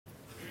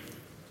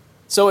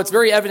So it's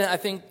very evident, I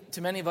think,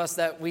 to many of us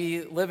that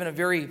we live in a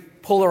very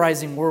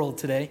polarizing world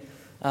today,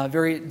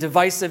 very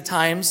divisive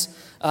times.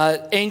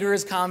 Anger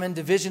is common,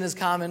 division is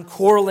common,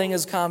 quarreling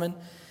is common.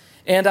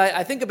 And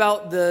I think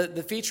about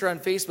the feature on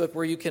Facebook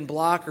where you can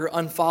block or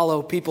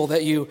unfollow people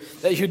that you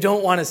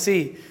don't want to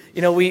see.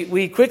 You know,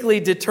 we quickly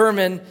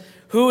determine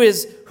who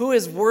is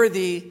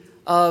worthy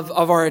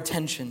of our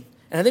attention.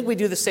 And I think we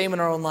do the same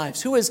in our own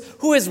lives. Who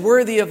is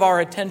worthy of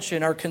our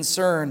attention, our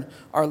concern,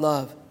 our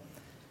love?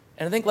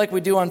 And I think like we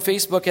do on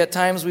Facebook at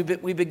times, we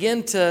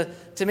begin to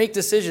make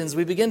decisions.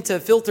 We begin to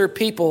filter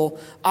people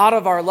out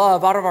of our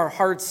love, out of our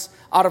hearts,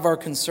 out of our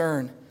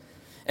concern.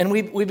 And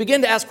we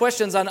begin to ask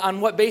questions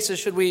on what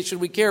basis should we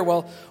care?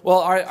 Well,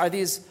 are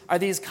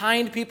these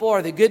kind people?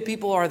 Are they good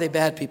people? Or are they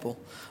bad people?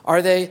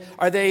 Are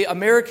they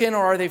American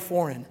or are they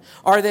foreign?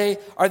 Are they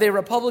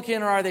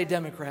Republican or are they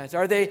Democrat?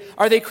 Are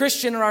they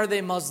Christian or are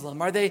they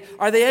Muslim? Are they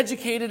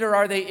educated or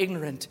are they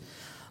ignorant?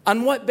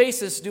 On what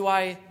basis should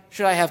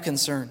I have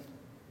concern?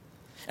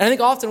 And I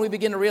think often we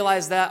begin to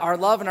realize that our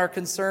love and our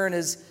concern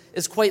is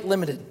quite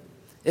limited.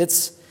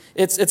 It's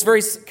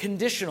very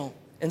conditional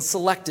and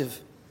selective.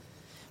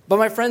 But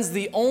my friends,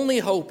 the only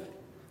hope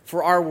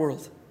for our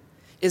world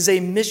is a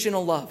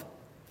missional love.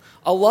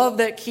 A love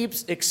that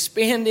keeps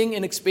expanding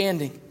and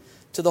expanding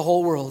to the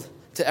whole world,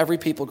 to every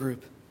people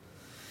group.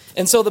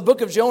 And so the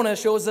book of Jonah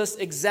shows us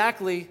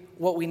exactly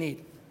what we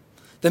need.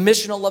 The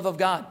missional love of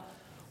God.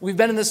 We've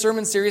been in this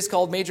sermon series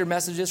called Major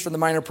Messages from the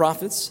Minor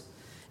Prophets.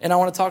 And I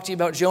want to talk to you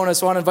about Jonah,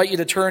 so I want to invite you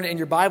to turn in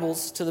your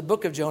Bibles to the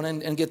book of Jonah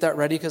and get that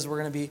ready because we're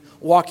going to be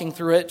walking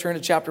through it. Turn to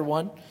chapter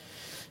 1.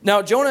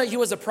 Now, Jonah, he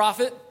was a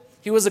prophet.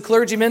 He was a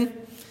clergyman.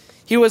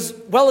 He was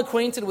well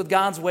acquainted with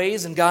God's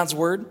ways and God's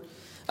word.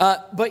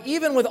 But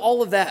even with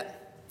all of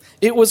that,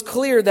 it was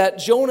clear that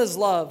Jonah's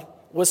love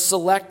was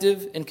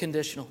selective and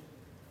conditional.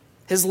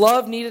 His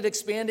love needed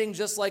expanding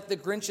just like the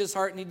Grinch's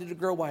heart needed to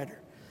grow wider.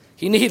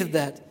 He needed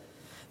that.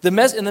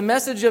 And the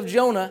message of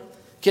Jonah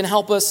can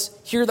help us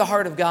hear the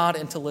heart of God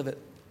and to live it.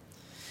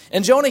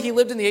 And Jonah, he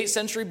lived in the 8th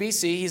century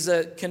BC. He's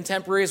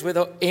contemporaries with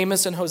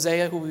Amos and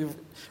Hosea, who we've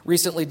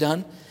recently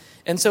done.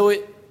 And so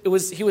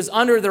he was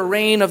under the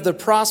reign of the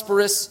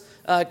prosperous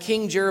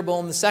King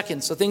Jeroboam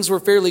II. So things were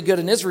fairly good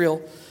in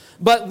Israel.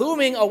 But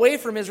looming away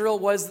from Israel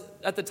was,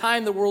 at the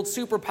time, the world's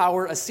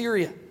superpower,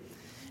 Assyria.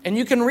 And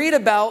you can read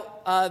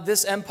about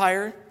this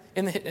empire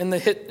in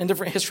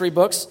different history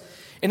books.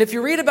 And if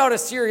you read about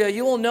Assyria,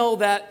 you will know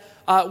that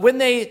when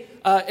they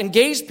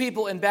engaged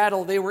people in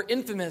battle, they were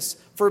infamous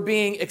for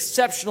being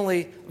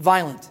exceptionally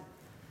violent.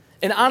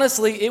 And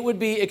honestly, it would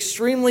be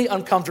extremely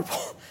uncomfortable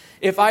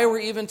if I were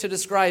even to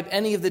describe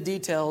any of the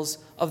details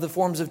of the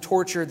forms of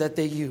torture that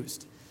they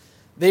used.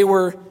 They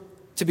were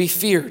to be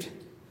feared.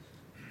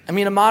 I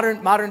mean, in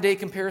modern day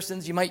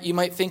comparisons, you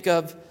might think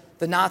of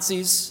the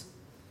Nazis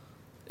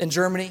in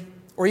Germany,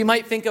 or you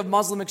might think of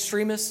Muslim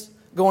extremists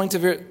going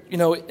to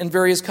in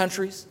various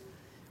countries.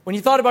 When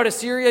you thought about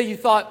Assyria, you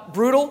thought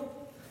brutal,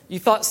 you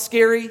thought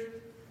scary,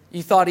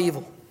 you thought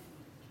evil.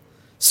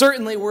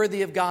 Certainly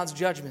worthy of God's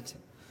judgment.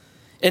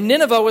 And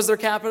Nineveh was their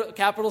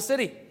capital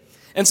city.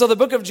 And so the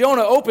book of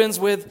Jonah opens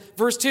with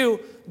verse 2,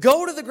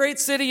 "Go to the great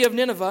city of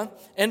Nineveh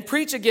and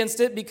preach against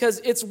it because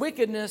its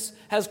wickedness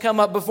has come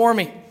up before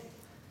me."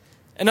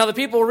 And now the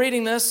people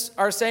reading this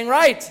are saying,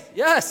 right,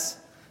 yes,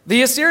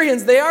 the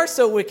Assyrians, they are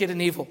so wicked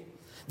and evil.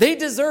 They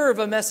deserve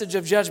a message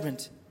of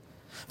judgment.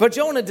 But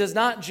Jonah does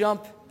not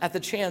jump at the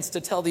chance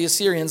to tell the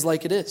Assyrians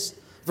like it is.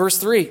 Verse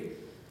 3,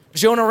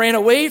 Jonah ran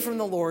away from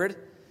the Lord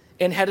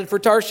and headed for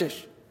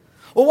Tarshish.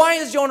 Well, why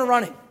is Jonah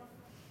running?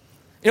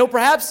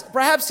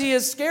 Perhaps he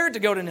is scared to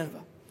go to Nineveh.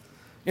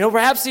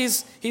 Perhaps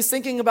he's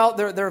thinking about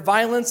their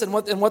violence and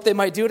what they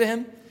might do to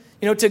him.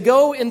 To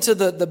go into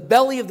the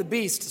belly of the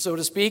beast, so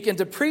to speak, and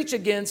to preach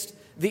against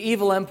the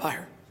evil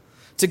empire.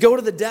 To go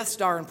to the Death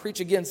Star and preach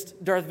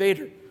against Darth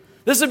Vader.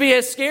 This would be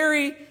a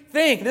scary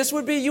thing.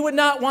 You would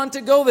not want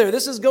to go there.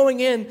 This is going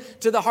in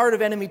to the heart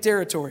of enemy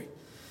territory.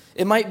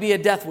 It might be a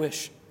death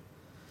wish.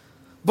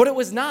 But it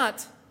was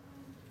not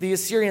the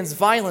Assyrians'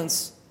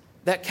 violence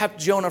that kept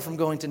Jonah from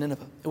going to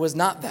Nineveh. It was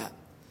not that.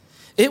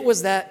 It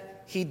was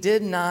that he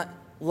did not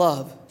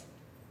love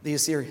the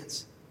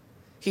Assyrians.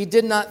 He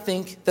did not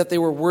think that they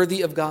were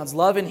worthy of God's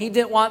love, and he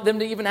didn't want them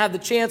to even have the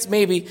chance,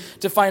 maybe,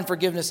 to find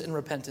forgiveness and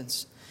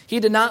repentance. He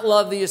did not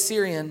love the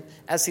Assyrian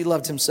as he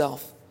loved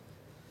himself.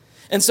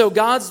 And so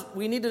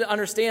we need to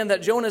understand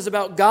that Jonah is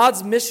about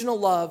God's missional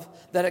love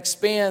that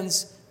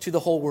expands to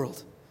the whole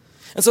world.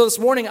 And so this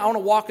morning, I want to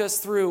walk us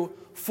through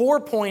 4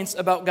 points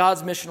about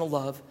God's missional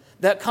love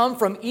that come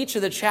from each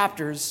of the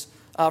chapters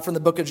from the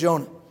book of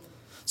Jonah.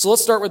 So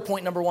let's start with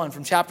point number 1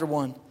 from chapter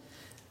 1.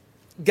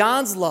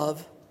 God's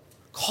love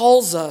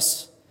calls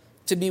us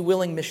to be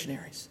willing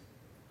missionaries.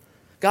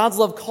 God's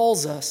love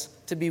calls us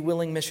to be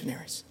willing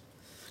missionaries.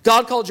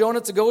 God called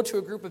Jonah to go to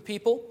a group of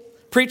people,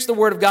 preach the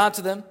word of God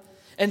to them.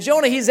 And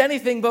Jonah, he's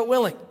anything but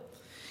willing.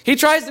 He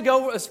tries to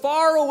go as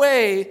far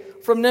away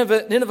from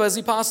Nineveh as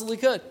he possibly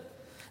could.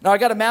 Now, I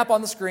got a map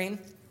on the screen.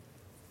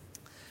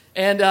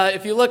 And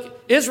if you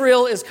look,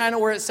 Israel is kind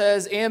of where it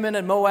says Ammon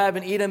and Moab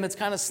and Edom. It's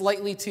kind of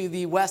slightly to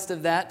the west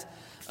of that.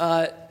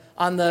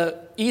 On the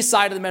east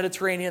side of the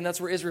Mediterranean,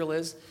 that's where Israel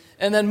is.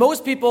 And then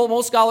most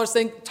scholars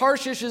think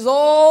Tarshish is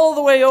all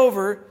the way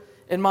over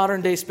in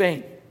modern-day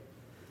Spain.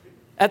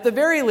 At the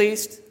very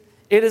least,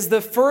 it is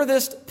the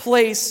furthest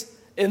place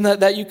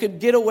that you could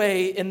get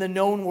away in the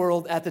known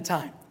world at the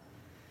time.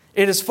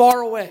 It is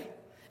far away.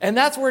 And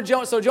that's where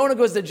Jonah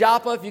goes to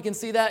Joppa, if you can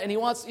see that, and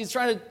he's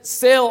trying to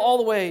sail all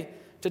the way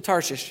to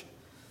Tarshish.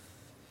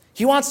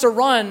 He wants to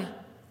run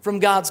from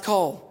God's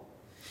call.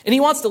 And he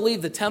wants to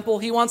leave the temple.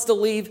 He wants to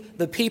leave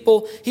the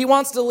people. He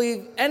wants to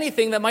leave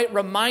anything that might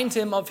remind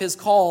him of his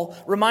call,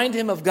 remind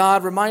him of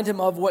God, remind him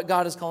of what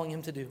God is calling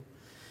him to do.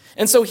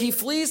 And so he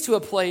flees to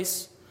a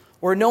place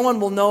where no one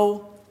will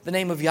know the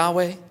name of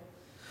Yahweh,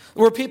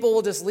 where people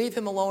will just leave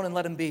him alone and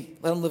let him be,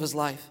 let him live his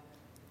life.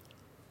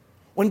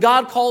 When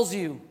God calls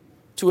you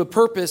to a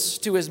purpose,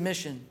 to his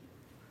mission,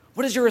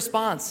 what is your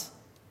response?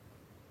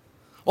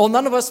 Well,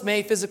 none of us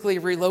may physically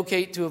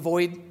relocate to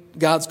avoid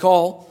God's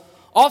call.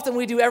 Often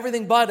we do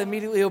everything but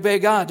immediately obey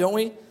God, don't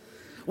we?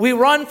 We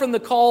run from the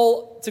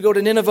call to go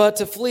to Nineveh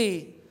to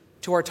flee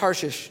to our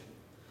Tarshish.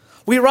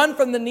 We run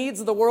from the needs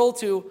of the world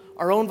to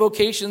our own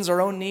vocations,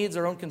 our own needs,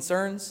 our own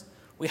concerns.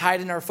 We hide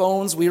in our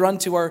phones. We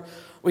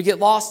get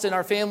lost in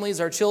our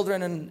families, our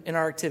children, and in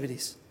our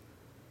activities.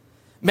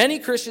 Many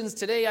Christians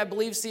today, I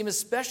believe, seem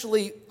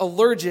especially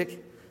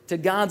allergic to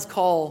God's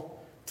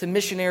call to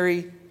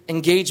missionary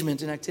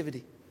engagement and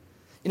activity.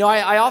 You know,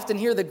 I often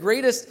hear the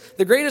greatest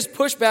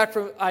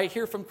pushback I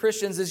hear from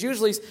Christians is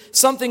usually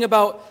something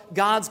about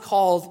God's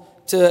call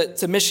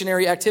to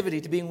missionary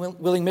activity, to being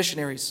willing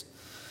missionaries.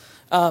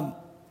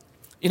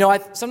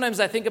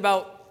 Sometimes I think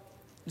about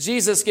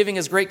Jesus giving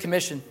his Great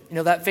Commission. You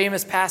know, that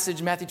famous passage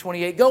in Matthew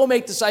 28, go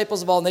make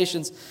disciples of all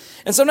nations.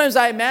 And sometimes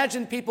I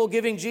imagine people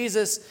giving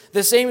Jesus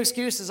the same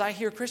excuses I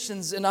hear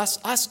Christians and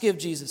us give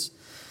Jesus.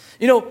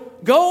 You know,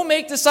 go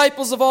make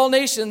disciples of all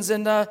nations.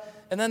 And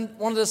then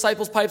one of the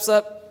disciples pipes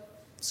up,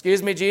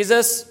 excuse me,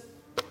 Jesus,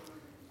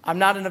 I'm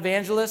not an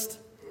evangelist.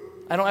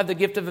 I don't have the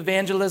gift of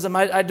evangelism.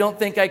 I don't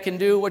think I can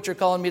do what you're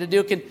calling me to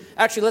do.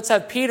 Actually, let's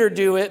have Peter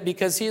do it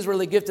because he's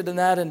really gifted in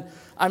that, and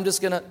I'm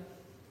just going to...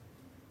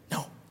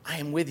 No, I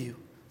am with you.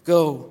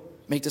 Go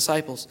make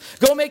disciples.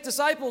 Go make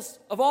disciples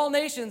of all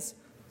nations.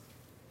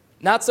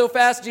 Not so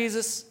fast,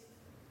 Jesus.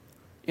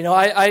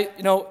 I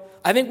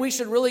think we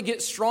should really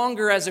get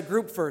stronger as a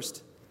group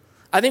first.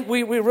 I think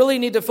we really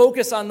need to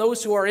focus on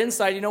those who are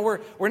inside. You know,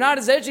 we're not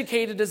as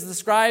educated as the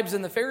scribes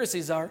and the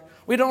Pharisees are.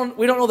 We don't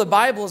know the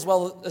Bible as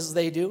well as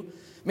they do.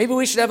 Maybe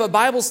we should have a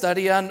Bible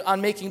study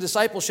on making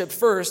discipleship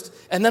first,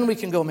 and then we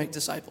can go make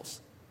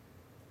disciples.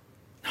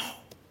 No.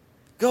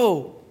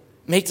 Go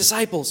make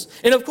disciples.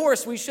 And of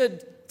course, we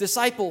should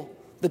disciple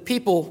the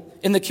people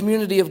in the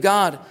community of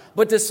God.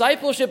 But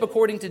discipleship,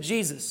 according to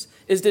Jesus,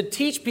 is to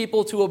teach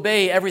people to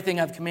obey everything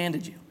I've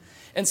commanded you.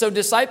 And so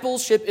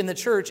discipleship in the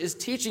church is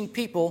teaching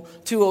people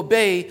to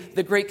obey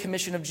the Great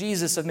Commission of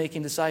Jesus of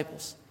making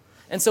disciples.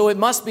 And so it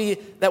must be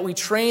that we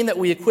train, that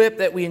we equip,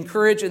 that we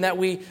encourage, and that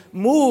we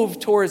move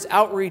towards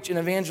outreach and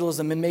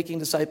evangelism and making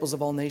disciples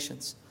of all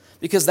nations.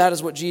 Because that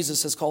is what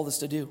Jesus has called us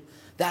to do.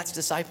 That's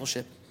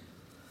discipleship.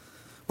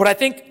 But I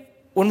think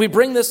when we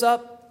bring this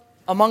up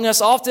among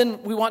us,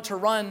 often we want to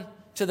run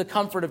to the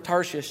comfort of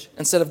Tarshish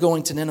instead of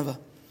going to Nineveh.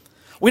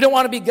 We don't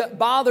want to be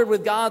bothered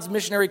with God's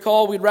missionary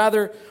call. We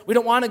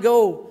don't want to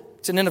go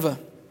to Nineveh.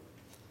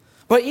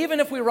 But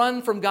even if we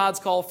run from God's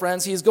call,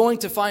 friends, He's going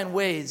to find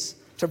ways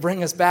to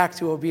bring us back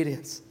to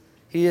obedience.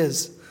 He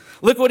is.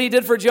 Look what He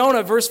did for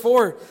Jonah, verse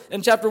 4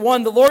 in chapter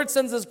 1. The Lord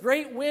sends this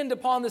great wind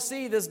upon the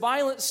sea, this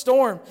violent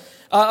storm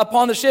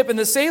upon the ship, and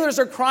the sailors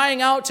are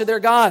crying out to their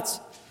gods.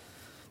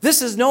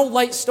 This is no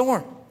light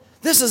storm.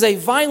 This is a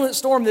violent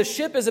storm. The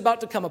ship is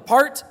about to come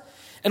apart.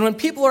 And when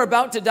people are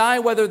about to die,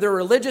 whether they're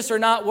religious or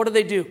not, what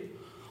do?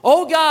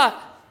 Oh God,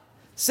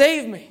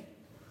 save me.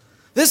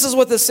 This is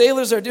what the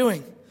sailors are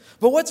doing.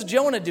 But what's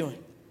Jonah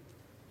doing?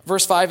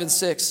 Verse 5 and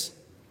 6.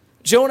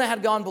 Jonah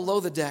had gone below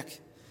the deck,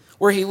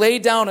 where he lay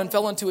down and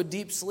fell into a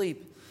deep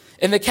sleep.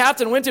 And the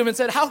captain went to him and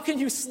said, how can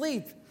you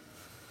sleep?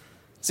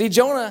 See,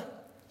 Jonah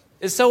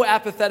is so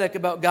apathetic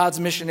about God's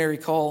missionary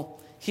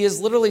call. He is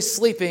literally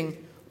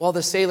sleeping while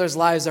the sailors'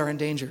 lives are in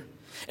danger.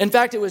 In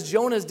fact, it was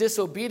Jonah's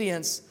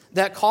disobedience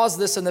that caused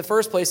this in the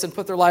first place and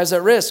put their lives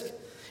at risk.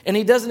 And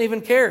he doesn't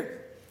even care.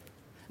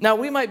 Now,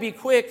 we might be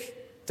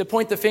quick to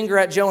point the finger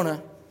at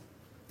Jonah,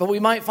 but we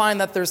might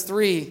find that there's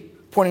three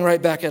pointing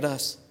right back at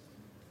us.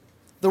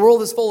 The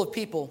world is full of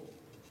people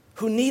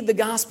who need the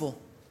gospel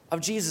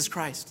of Jesus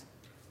Christ,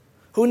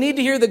 who need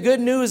to hear the good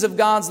news of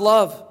God's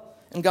love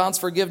and God's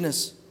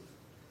forgiveness.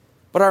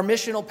 But our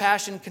missional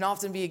passion can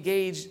often be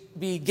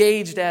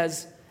gauged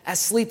as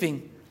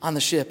sleeping on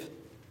the ship.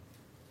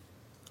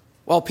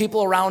 While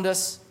people around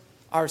us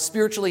are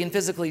spiritually and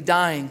physically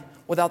dying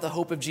without the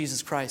hope of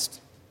Jesus Christ.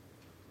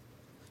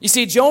 You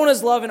see,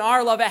 Jonah's love and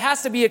our love, it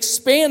has to be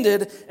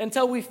expanded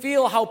until we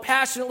feel how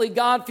passionately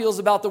God feels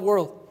about the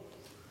world.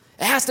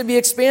 It has to be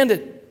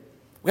expanded.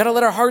 We've got to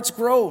let our hearts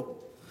grow.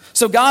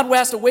 So God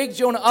has to wake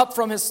Jonah up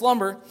from his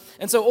slumber.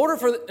 And so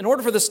in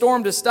order for the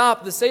storm to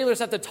stop, the sailors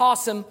have to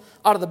toss him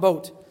out of the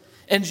boat.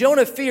 And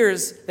Jonah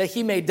fears that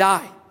he may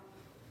die.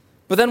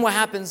 But then what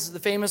happens, the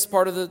famous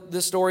part of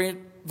the story,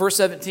 verse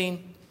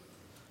 17,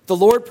 the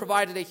Lord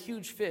provided a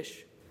huge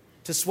fish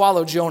to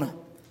swallow Jonah.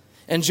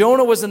 And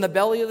Jonah was in the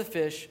belly of the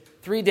fish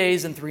 3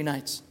 days and 3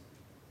 nights.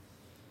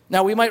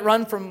 Now, we might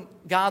run from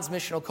God's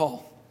missional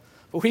call,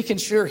 but we can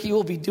sure he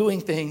will be doing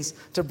things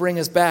to bring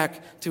us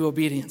back to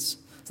obedience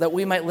so that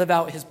we might live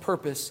out his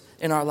purpose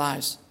in our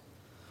lives.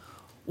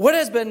 What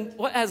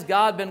has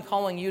God been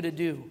calling you to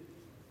do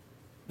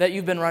that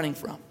you've been running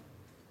from?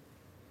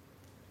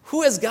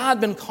 Who has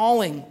God been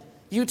calling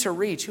you to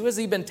reach? Who has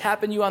he been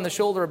tapping you on the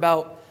shoulder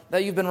about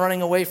that you've been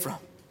running away from?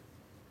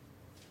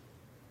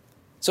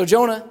 So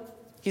Jonah,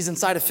 he's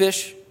inside a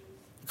fish.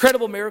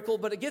 Incredible miracle,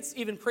 but it gets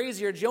even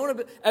crazier.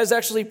 Jonah is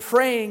actually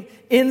praying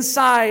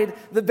inside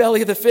the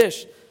belly of the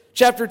fish.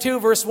 Chapter 2,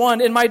 verse 1,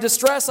 in my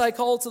distress I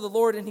called to the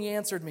Lord and he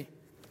answered me.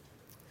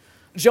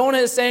 Jonah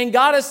is saying,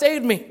 God has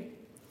saved me.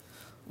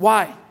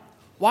 Why?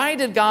 Why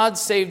did God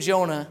save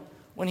Jonah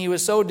when he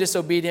was so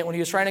disobedient, when he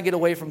was trying to get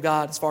away from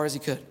God as far as he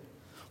could?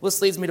 Well, this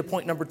leads me to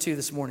point number 2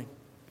 this morning.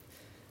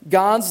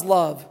 God's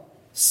love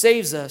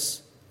saves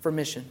us for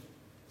mission.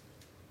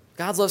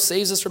 God's love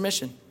saves us for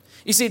mission.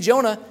 You see,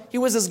 Jonah, he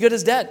was as good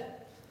as dead.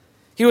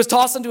 He was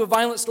tossed into a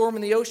violent storm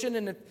in the ocean,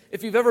 and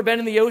if you've ever been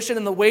in the ocean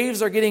and the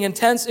waves are getting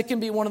intense, it can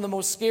be one of the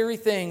most scary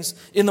things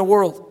in the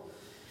world.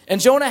 And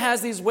Jonah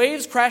has these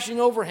waves crashing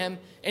over him,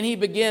 and he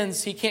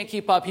can't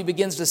keep up, he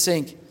begins to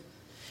sink.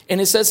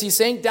 And it says he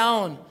sank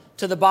down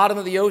to the bottom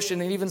of the ocean,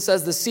 and it even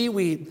says the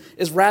seaweed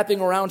is wrapping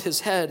around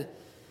his head.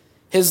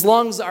 His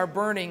lungs are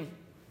burning,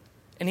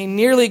 and he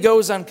nearly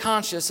goes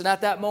unconscious, and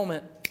at that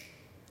moment,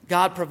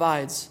 God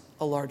provides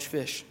a large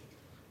fish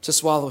to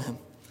swallow him.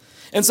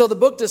 And so the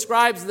book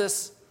describes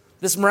this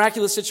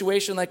miraculous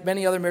situation like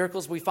many other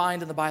miracles we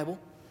find in the Bible.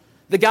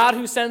 The God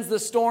who sends the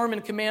storm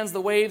and commands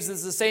the waves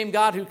is the same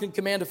God who can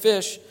command a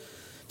fish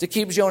to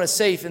keep Jonah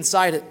safe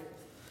inside it.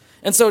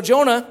 And so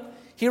Jonah,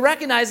 he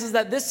recognizes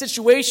that this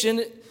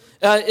situation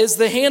is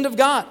the hand of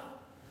God,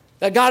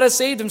 that God has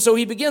saved him. So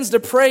he begins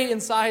to pray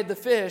inside the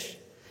fish,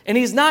 and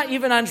he's not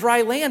even on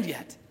dry land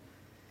yet.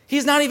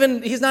 He's not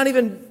even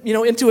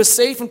into a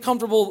safe and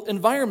comfortable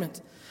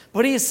environment.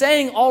 But he is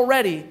saying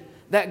already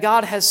that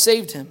God has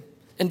saved him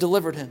and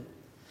delivered him.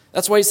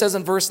 That's why he says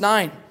in verse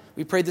 9,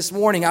 we prayed this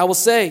morning, I will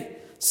say,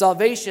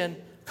 salvation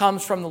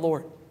comes from the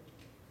Lord.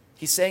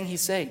 He's saying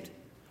he's saved.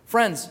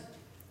 Friends,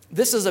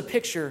 this is a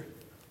picture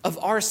of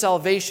our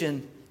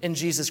salvation in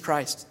Jesus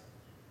Christ.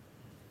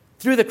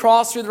 Through the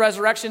cross, through the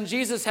resurrection,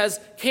 Jesus has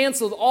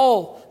canceled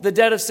all the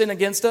debt of sin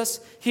against us.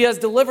 He has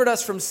delivered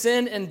us from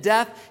sin and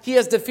death. He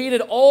has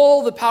defeated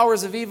all the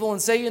powers of evil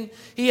and Satan.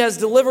 He has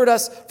delivered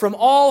us from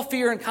all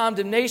fear and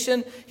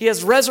condemnation. He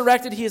has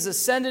resurrected. He has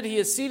ascended. He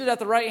is seated at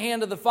the right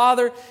hand of the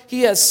Father.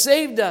 He has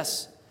saved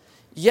us.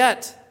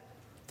 Yet,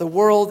 the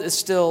world is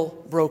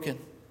still broken.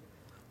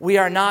 We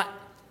are not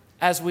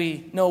as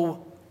we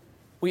know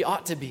we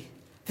ought to be.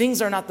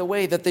 Things are not the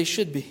way that they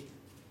should be.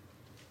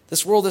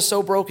 This world is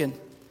so broken.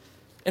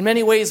 In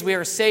many ways, we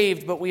are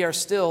saved, but we are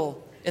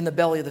still in the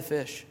belly of the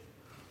fish.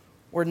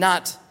 We're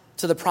not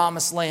to the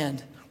promised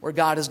land where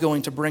God is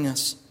going to bring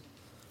us.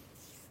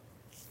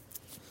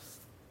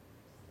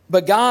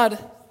 But God,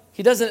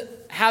 he doesn't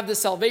have this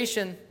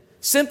salvation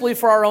simply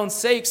for our own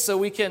sakes so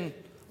we can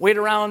wait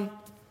around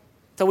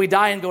till we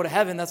die and go to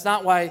heaven. That's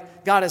not why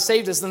God has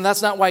saved us, and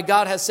that's not why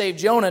God has saved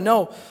Jonah.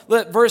 No,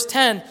 verse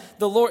 10,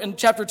 the Lord in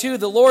chapter 2,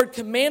 the Lord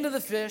commanded the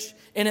fish,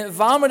 and it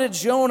vomited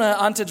Jonah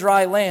onto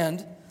dry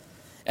land.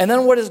 And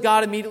then what does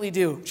God immediately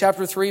do?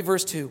 Chapter 3,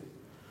 verse 2.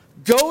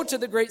 Go to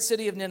the great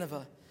city of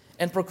Nineveh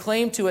and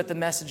proclaim to it the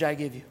message I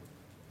give you.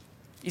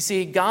 You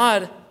see,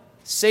 God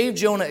saved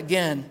Jonah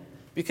again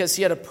because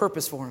he had a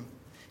purpose for him.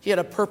 He had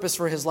a purpose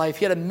for his life.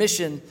 He had a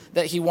mission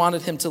that he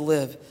wanted him to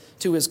live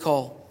to his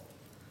call.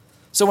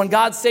 So when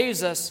God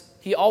saves us,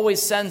 he always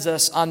sends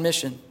us on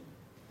mission.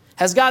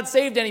 Has God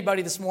saved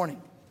anybody this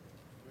morning?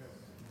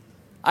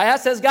 I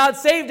asked, has God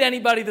saved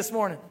anybody this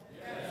morning?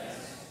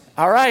 Yes.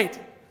 All right.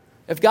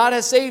 If God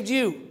has saved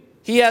you,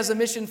 he has a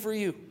mission for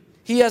you.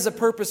 He has a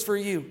purpose for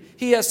you.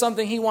 He has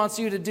something he wants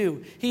you to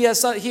do. He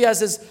has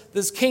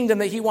this kingdom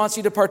that he wants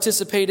you to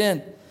participate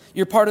in.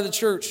 You're part of the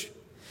church.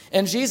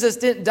 And Jesus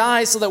didn't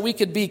die so that we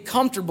could be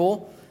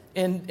comfortable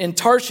in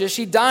Tarshish.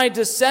 He died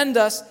to send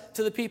us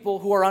to the people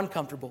who are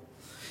uncomfortable.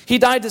 He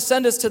died to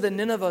send us to the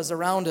Ninevehs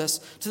around us,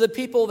 to the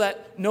people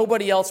that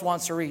nobody else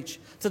wants to reach,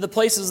 to the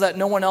places that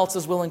no one else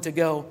is willing to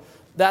go.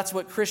 That's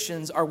what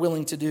Christians are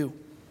willing to do.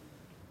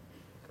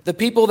 The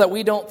people that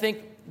we don't think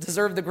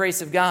deserve the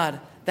grace of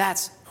God,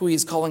 that's who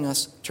he's calling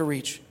us to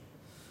reach.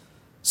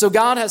 So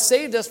God has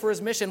saved us for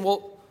his mission.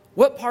 Well,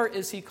 what part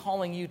is he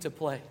calling you to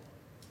play?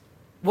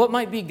 What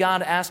might be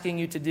God asking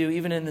you to do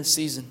even in this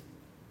season?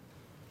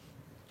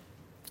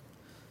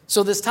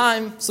 So this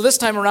time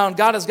around,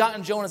 God has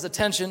gotten Jonah's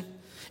attention,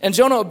 and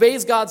Jonah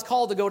obeys God's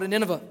call to go to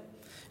Nineveh.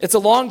 It's a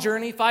long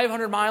journey,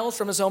 500 miles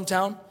from his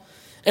hometown.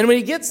 And when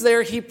he gets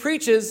there, he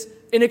preaches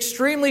an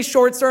extremely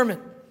short sermon.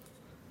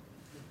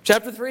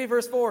 Chapter 3,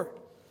 verse 4.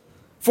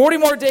 40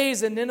 more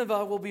days and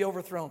Nineveh will be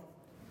overthrown.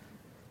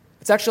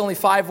 It's actually only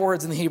 5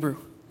 words in the Hebrew.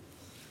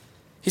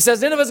 He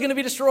says Nineveh is going to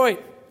be destroyed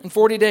in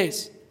 40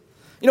 days.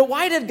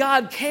 Why did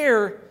God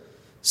care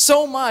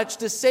so much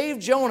to save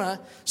Jonah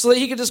so that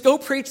he could just go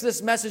preach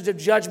this message of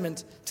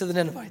judgment to the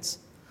Ninevites?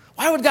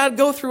 Why would God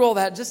go through all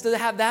that just to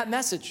have that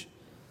message?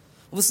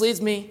 Well, this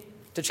leads me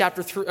to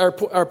chapter 3,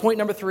 or point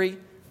number 3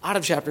 out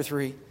of chapter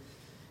 3.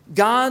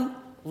 God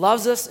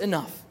loves us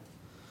enough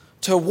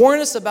to warn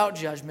us about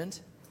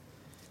judgment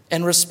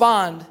and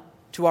respond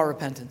to our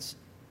repentance.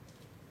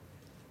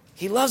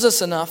 He loves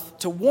us enough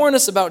to warn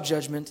us about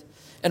judgment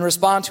and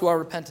respond to our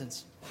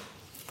repentance.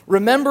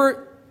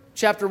 Remember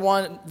chapter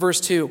 1, verse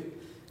 2.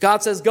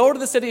 God says, "Go to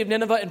the city of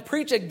Nineveh and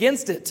preach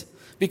against it,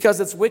 because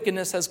its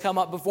wickedness has come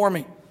up before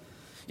me."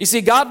 You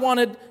see, God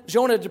wanted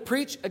Jonah to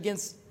preach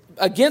against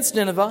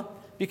Nineveh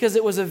because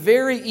it was a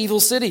very evil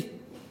city.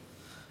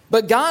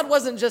 But God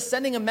wasn't just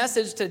sending a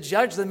message to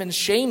judge them and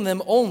shame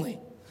them only.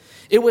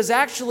 It was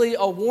actually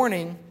a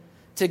warning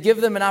to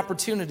give them an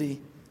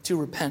opportunity to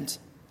repent.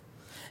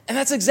 And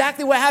that's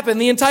exactly what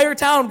happened. The entire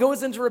town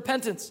goes into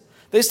repentance.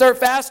 They start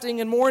fasting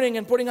and mourning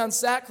and putting on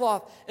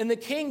sackcloth. And the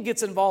king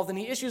gets involved and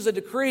he issues a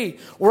decree.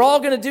 We're all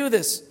going to do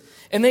this.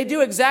 And they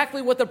do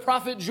exactly what the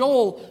prophet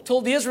Joel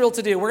told Israel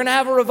to do. We're going to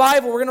have a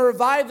revival. We're going to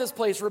revive this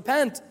place.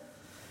 Repent.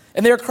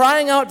 And they're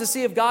crying out to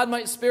see if God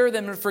might spare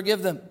them and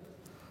forgive them.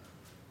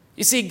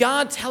 You see,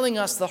 God telling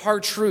us the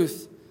hard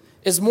truth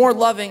is more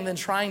loving than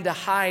trying to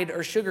hide or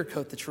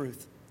sugarcoat the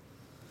truth.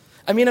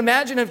 I mean,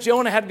 imagine if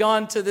Jonah had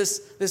gone to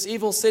this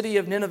evil city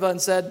of Nineveh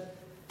and said,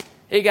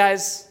 "Hey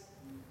guys,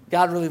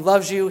 God really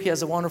loves you. He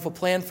has a wonderful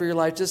plan for your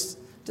life. Just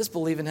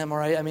believe in him, all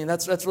right? I mean,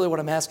 that's really what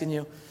I'm asking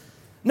you."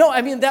 No,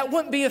 I mean, that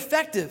wouldn't be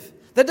effective.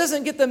 That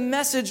doesn't get the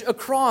message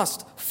across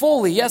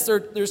fully. Yes,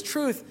 there's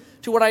truth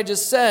to what I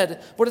just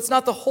said, but it's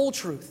not the whole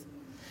truth.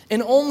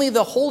 And only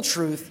the whole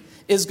truth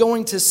is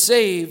going to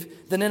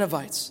save the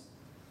Ninevites.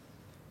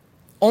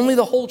 Only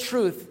the whole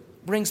truth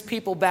brings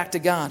people back to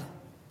God.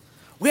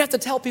 We have to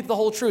tell people the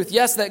whole truth.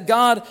 Yes, that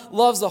God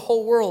loves the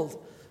whole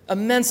world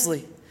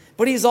immensely,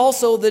 but he's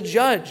also the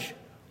judge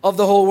of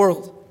the whole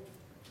world.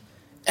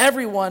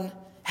 Everyone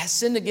has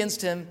sinned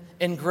against him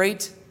in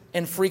great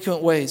and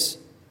frequent ways.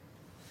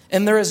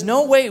 And there is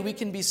no way we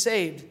can be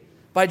saved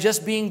by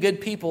just being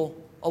good people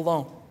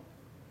alone.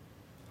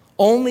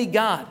 Only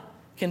God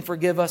can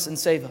forgive us and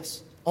save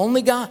us.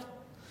 Only God.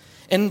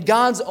 In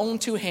God's own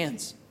 2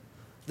 hands,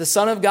 the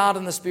Son of God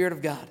and the Spirit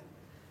of God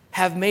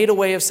have made a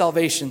way of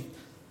salvation.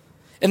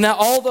 And that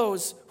all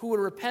those who would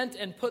repent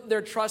and put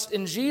their trust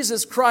in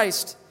Jesus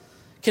Christ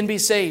can be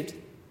saved.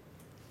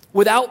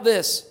 Without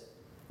this,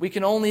 we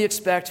can only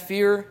expect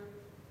fear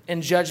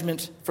and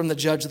judgment from the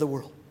judge of the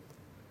world.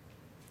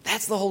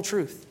 That's the whole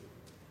truth.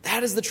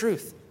 That is the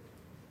truth.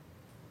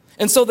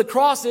 And so the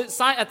cross,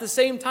 at the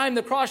same time,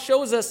 the cross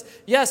shows us,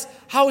 yes,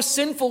 how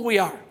sinful we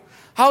are.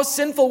 How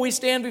sinful we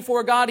stand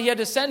before God. He had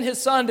to send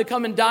his Son to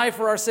come and die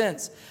for our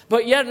sins.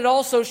 But yet it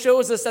also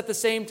shows us at the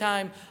same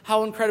time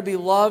how incredibly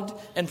loved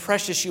and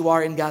precious you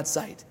are in God's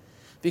sight.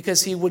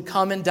 Because he would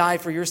come and die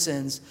for your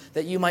sins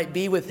that you might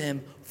be with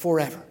him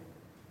forever.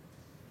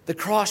 The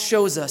cross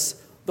shows us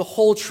the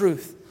whole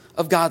truth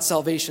of God's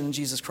salvation in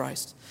Jesus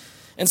Christ.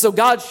 And so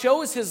God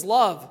shows his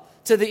love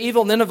to the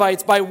evil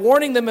Ninevites by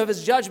warning them of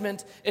his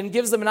judgment and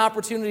gives them an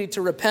opportunity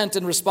to repent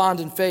and respond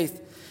in faith.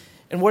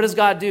 And what does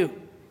God do?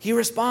 He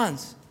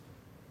responds.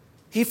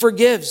 He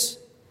forgives.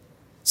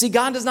 See,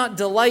 God does not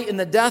delight in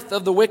the death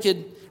of the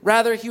wicked.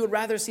 Rather, he would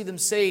rather see them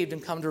saved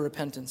and come to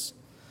repentance,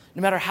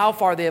 no matter how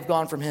far they have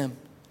gone from him.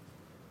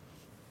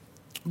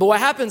 But what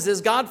happens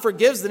is God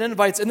forgives the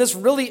Ninevites, and this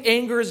really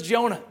angers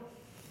Jonah.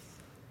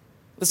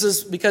 This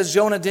is because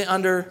Jonah did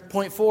under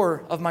point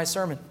 4 of my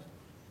sermon.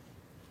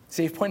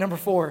 See, point number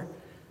 4,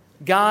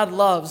 God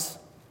loves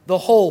the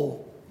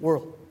whole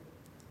world.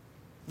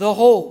 The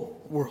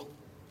whole world.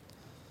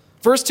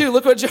 Verse 2,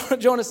 look what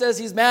Jonah says.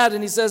 He's mad,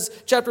 and he says,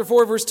 chapter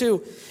 4, verse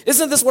 2,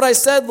 "Isn't this what I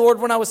said, Lord,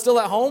 when I was still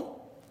at home?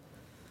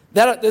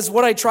 That is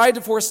what I tried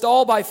to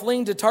forestall by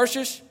fleeing to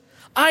Tarshish?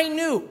 I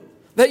knew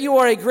that you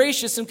are a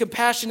gracious and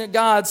compassionate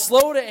God,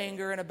 slow to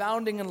anger and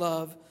abounding in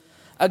love,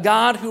 a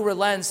God who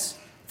relents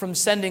from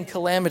sending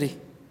calamity."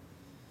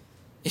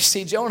 You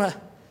see, Jonah,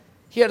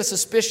 he had a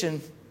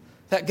suspicion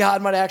that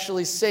God might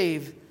actually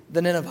save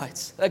the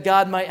Ninevites, that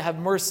God might have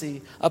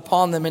mercy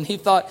upon them, and he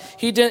thought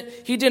he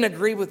didn't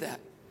agree with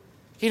that.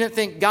 He didn't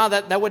think, God,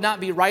 that would not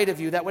be right of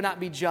you. That would not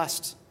be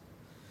just.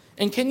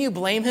 And can you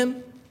blame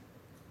him?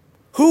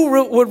 Who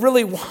would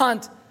really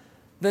want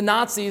the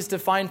Nazis to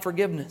find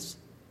forgiveness?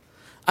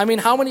 I mean,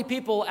 how many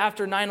people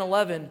after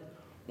 9/11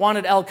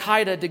 wanted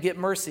Al-Qaeda to get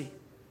mercy?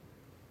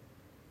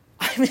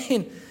 I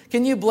mean,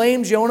 can you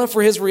blame Jonah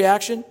for his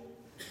reaction?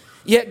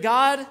 Yet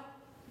God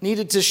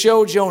needed to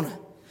show Jonah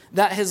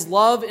that his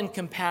love and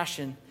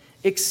compassion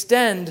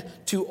extend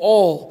to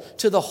all,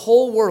 to the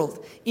whole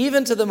world,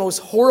 even to the most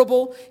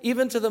horrible,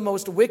 even to the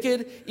most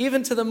wicked,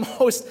 even to the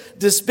most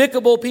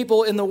despicable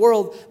people in the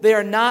world. They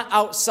are not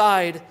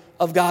outside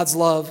of God's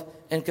love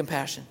and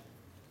compassion.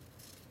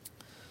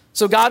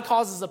 So God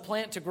causes a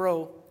plant to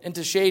grow and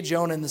to shade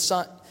Jonah in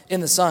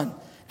the sun,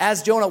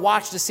 as Jonah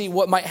watched to see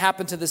what might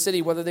happen to the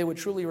city, whether they would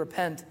truly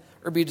repent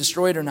or be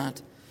destroyed or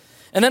not.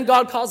 And then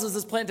God causes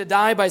this plant to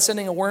die by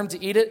sending a worm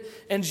to eat it.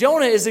 And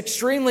Jonah is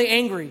extremely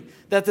angry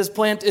that this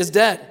plant is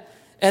dead.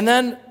 And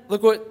then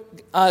look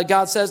what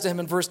God says to him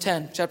in verse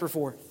 10, chapter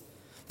 4.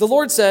 The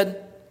Lord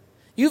said,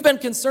 "You've been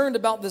concerned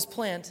about this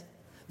plant,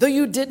 though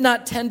you did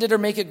not tend it or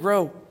make it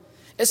grow.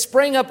 It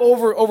sprang up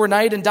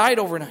overnight and died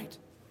overnight.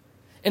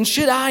 And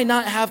should I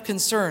not have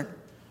concern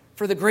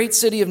for the great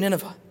city of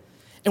Nineveh,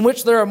 in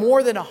which there are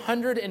more than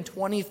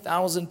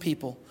 120,000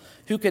 people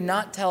who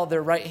cannot tell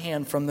their right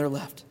hand from their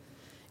left,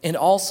 and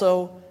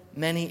also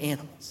many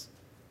animals?"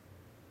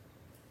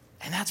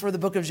 And that's where the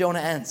book of Jonah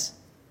ends,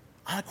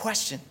 on a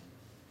question.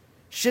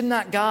 Should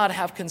not God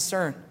have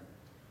concern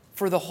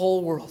for the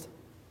whole world?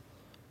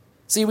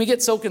 See, we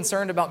get so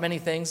concerned about many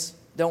things,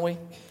 don't we?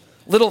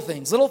 Little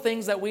things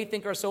that we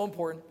think are so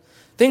important,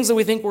 things that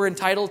we think we're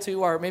entitled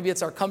to, or maybe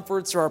it's our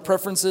comforts or our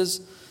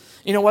preferences.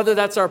 You know, whether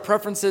that's our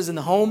preferences in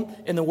the home,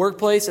 in the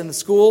workplace, in the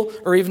school,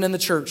 or even in the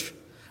church.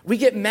 We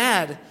get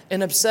mad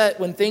and upset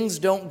when things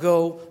don't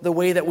go the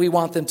way that we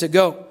want them to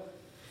go.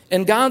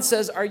 And God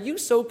says, are you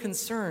so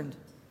concerned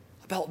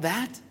about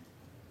that?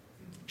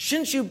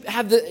 Shouldn't you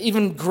have the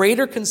even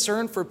greater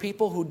concern for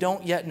people who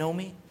don't yet know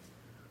me,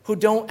 who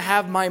don't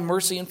have my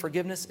mercy and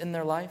forgiveness in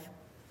their life?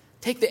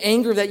 Take the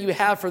anger that you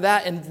have for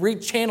that and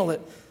rechannel it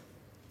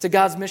to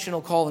God's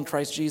missional call in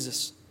Christ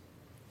Jesus.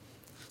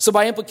 So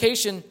by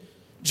implication,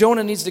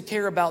 Jonah needs to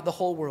care about the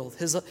whole world.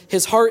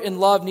 His heart and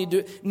love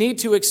need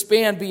to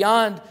expand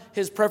beyond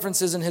his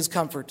preferences and his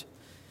comfort.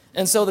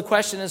 And so the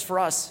question is for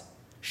us,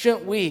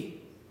 shouldn't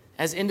we,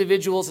 as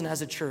individuals and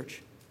as a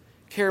church,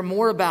 care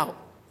more about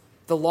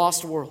the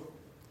lost world,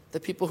 the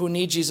people who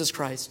need Jesus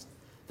Christ,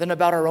 than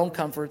about our own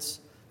comforts,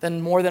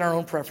 than more than our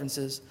own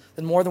preferences,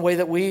 than more the way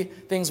that we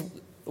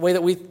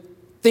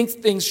think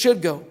things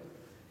should go?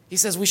 He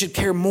says we should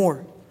care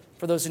more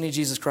for those who need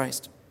Jesus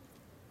Christ.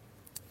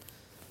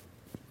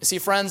 You see,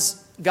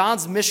 friends,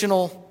 God's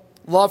missional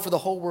love for the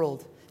whole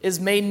world is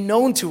made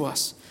known to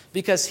us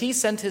because he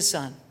sent his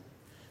Son,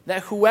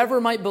 that whoever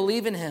might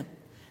believe in him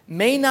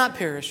may not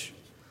perish,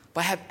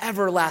 but have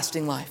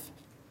everlasting life.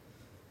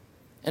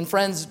 And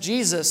friends,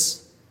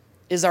 Jesus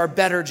is our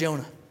better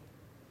Jonah.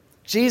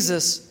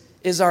 Jesus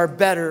is our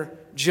better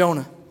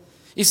Jonah.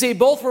 You see,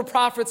 both were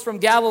prophets from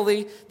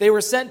Galilee. They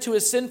were sent to a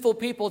sinful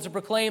people to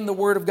proclaim the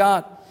word of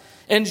God.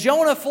 And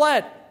Jonah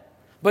fled,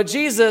 but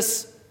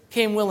Jesus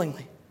came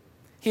willingly.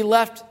 He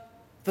left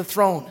the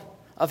throne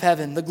of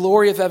heaven, the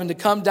glory of heaven, to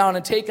come down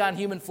and take on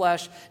human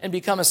flesh and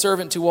become a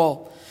servant to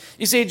all.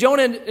 You see,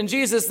 Jonah and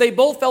Jesus, they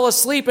both fell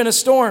asleep in a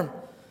storm.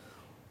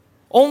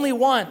 Only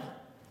one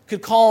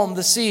could calm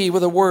the sea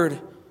with a word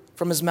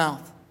from his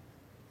mouth.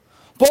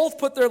 Both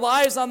put their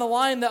lives on the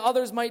line that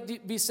others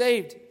might be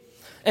saved.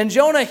 And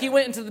Jonah, he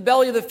went into the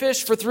belly of the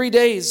fish for 3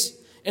 days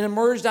and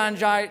emerged on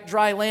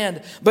dry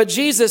land. But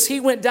Jesus, he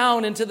went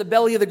down into the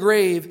belly of the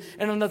grave,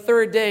 and on the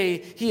third day,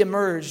 he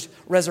emerged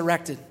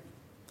resurrected.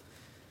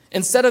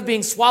 Instead of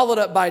being swallowed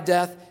up by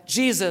death,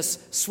 Jesus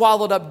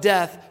swallowed up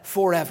death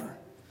forever.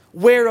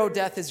 Where, O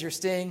death, is your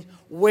sting?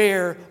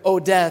 Where, O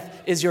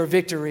death, is your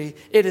victory?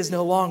 It is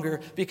no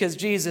longer, because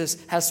Jesus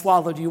has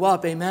swallowed you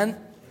up. Amen?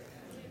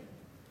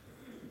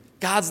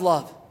 God's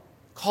love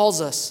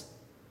calls us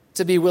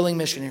to be willing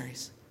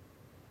missionaries.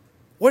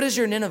 What is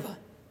your Nineveh?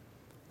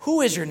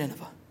 Who is your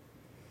Nineveh?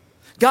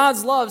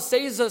 God's love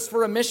saves us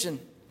for a mission.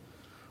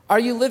 Are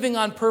you living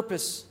on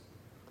purpose,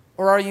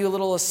 or are you a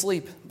little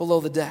asleep below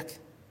the deck?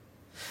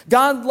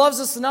 God loves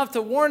us enough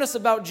to warn us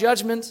about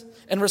judgment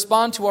and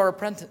respond to our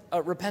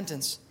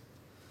repentance.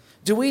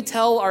 Do we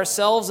tell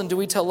ourselves and do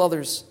we tell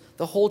others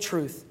the whole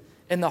truth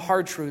and the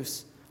hard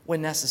truths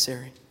when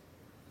necessary?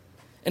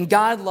 And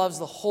God loves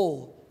the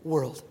whole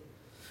world.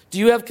 Do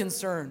you have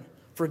concern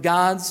for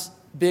God's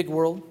big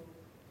world?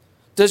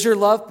 Does your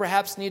love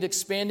perhaps need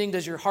expanding?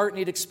 Does your heart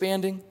need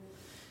expanding?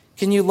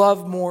 Can you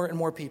love more and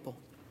more people?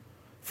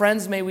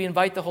 Friends, may we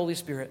invite the Holy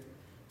Spirit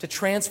to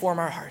transform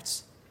our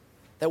hearts,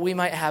 that we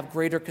might have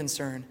greater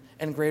concern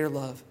and greater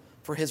love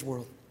for his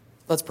world.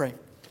 Let's pray.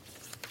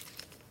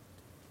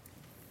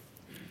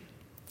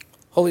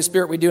 Holy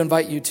Spirit, we do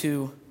invite you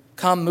to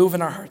come move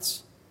in our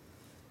hearts.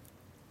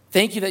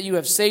 Thank you that you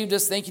have saved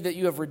us. Thank you that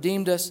you have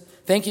redeemed us.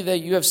 Thank you that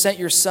you have sent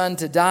your Son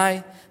to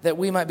die, that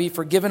we might be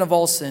forgiven of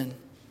all sin.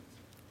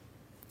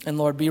 And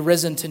Lord, be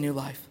risen to new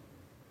life.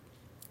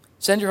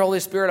 Send your Holy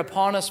Spirit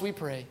upon us, we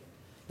pray,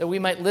 that we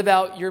might live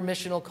out your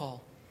missional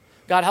call.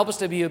 God, help us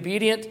to be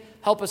obedient.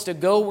 Help us to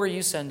go where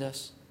you send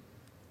us.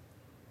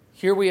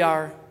 Here we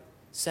are.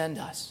 Send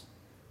us.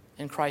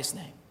 In Christ's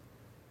name,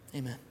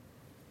 amen.